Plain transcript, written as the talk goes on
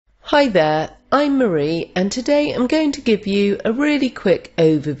Hi there, I'm Marie and today I'm going to give you a really quick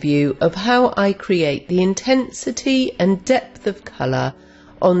overview of how I create the intensity and depth of colour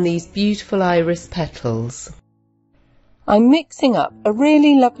on these beautiful iris petals. I'm mixing up a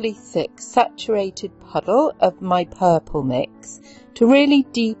really lovely thick saturated puddle of my purple mix to really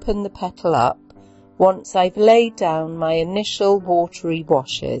deepen the petal up once I've laid down my initial watery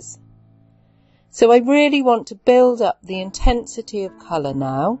washes. So I really want to build up the intensity of colour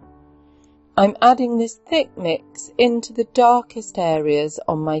now. I'm adding this thick mix into the darkest areas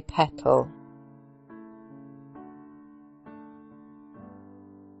on my petal.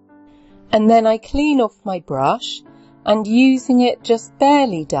 And then I clean off my brush and using it just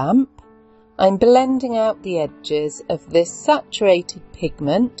barely damp, I'm blending out the edges of this saturated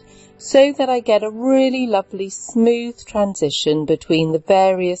pigment so that I get a really lovely smooth transition between the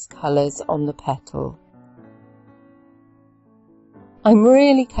various colours on the petal. I'm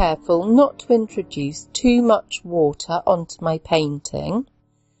really careful not to introduce too much water onto my painting,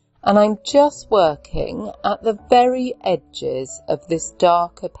 and I'm just working at the very edges of this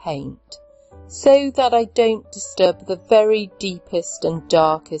darker paint so that I don't disturb the very deepest and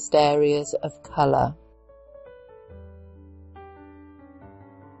darkest areas of colour.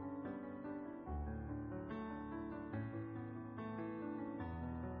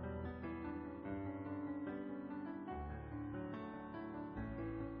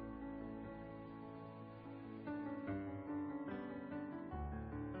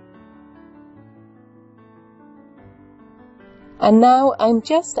 And now I'm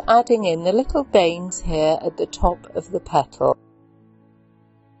just adding in the little veins here at the top of the petal.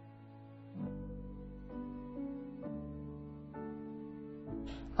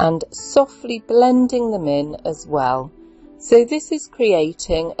 And softly blending them in as well. So this is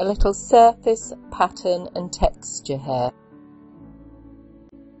creating a little surface pattern and texture here.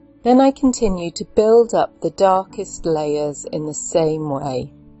 Then I continue to build up the darkest layers in the same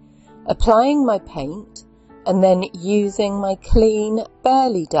way, applying my paint and then using my clean,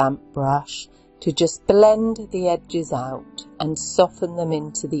 barely damp brush to just blend the edges out and soften them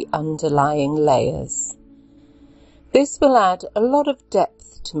into the underlying layers. This will add a lot of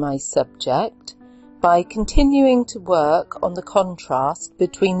depth to my subject by continuing to work on the contrast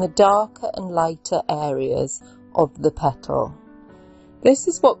between the darker and lighter areas of the petal. This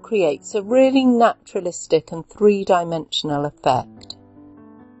is what creates a really naturalistic and three-dimensional effect.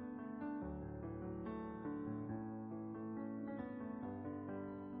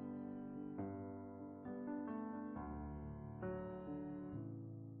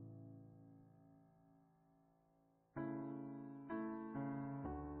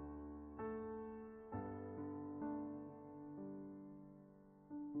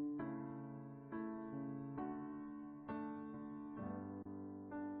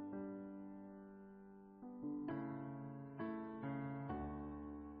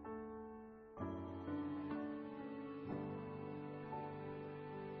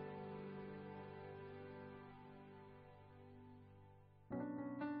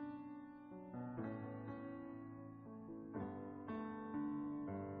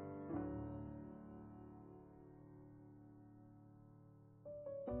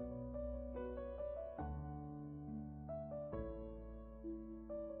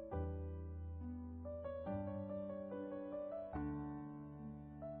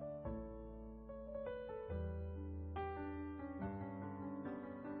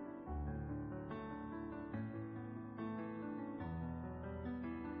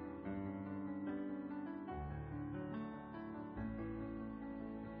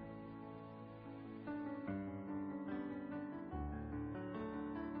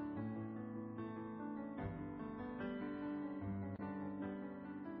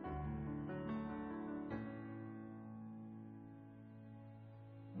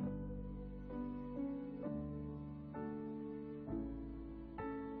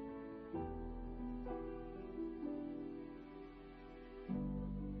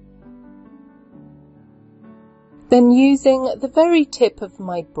 Then using the very tip of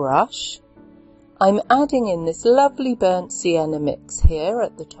my brush, I'm adding in this lovely burnt sienna mix here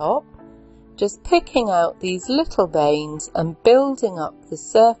at the top, just picking out these little veins and building up the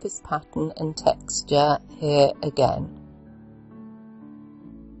surface pattern and texture here again.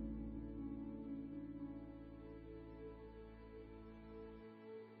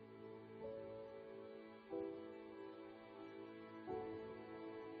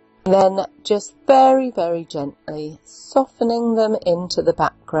 Then just very, very gently softening them into the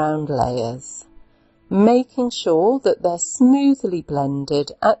background layers, making sure that they're smoothly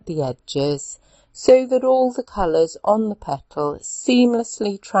blended at the edges so that all the colours on the petal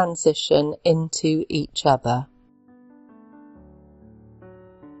seamlessly transition into each other.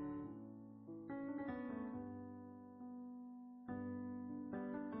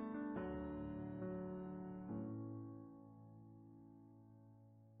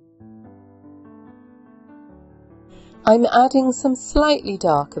 I'm adding some slightly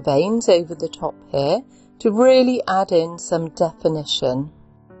darker veins over the top here to really add in some definition.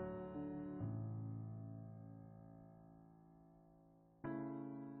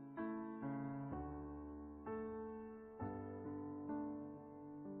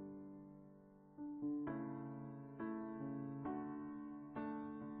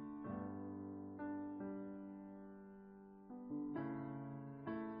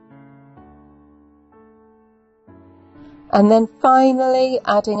 And then finally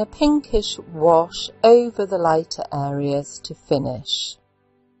adding a pinkish wash over the lighter areas to finish.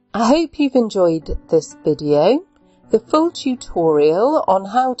 I hope you've enjoyed this video. The full tutorial on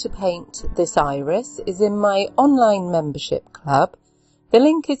how to paint this iris is in my online membership club. The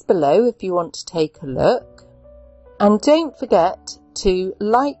link is below if you want to take a look. And don't forget to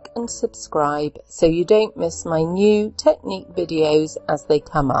like and subscribe so you don't miss my new technique videos as they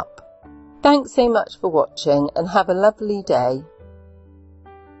come up. Thanks so much for watching and have a lovely day.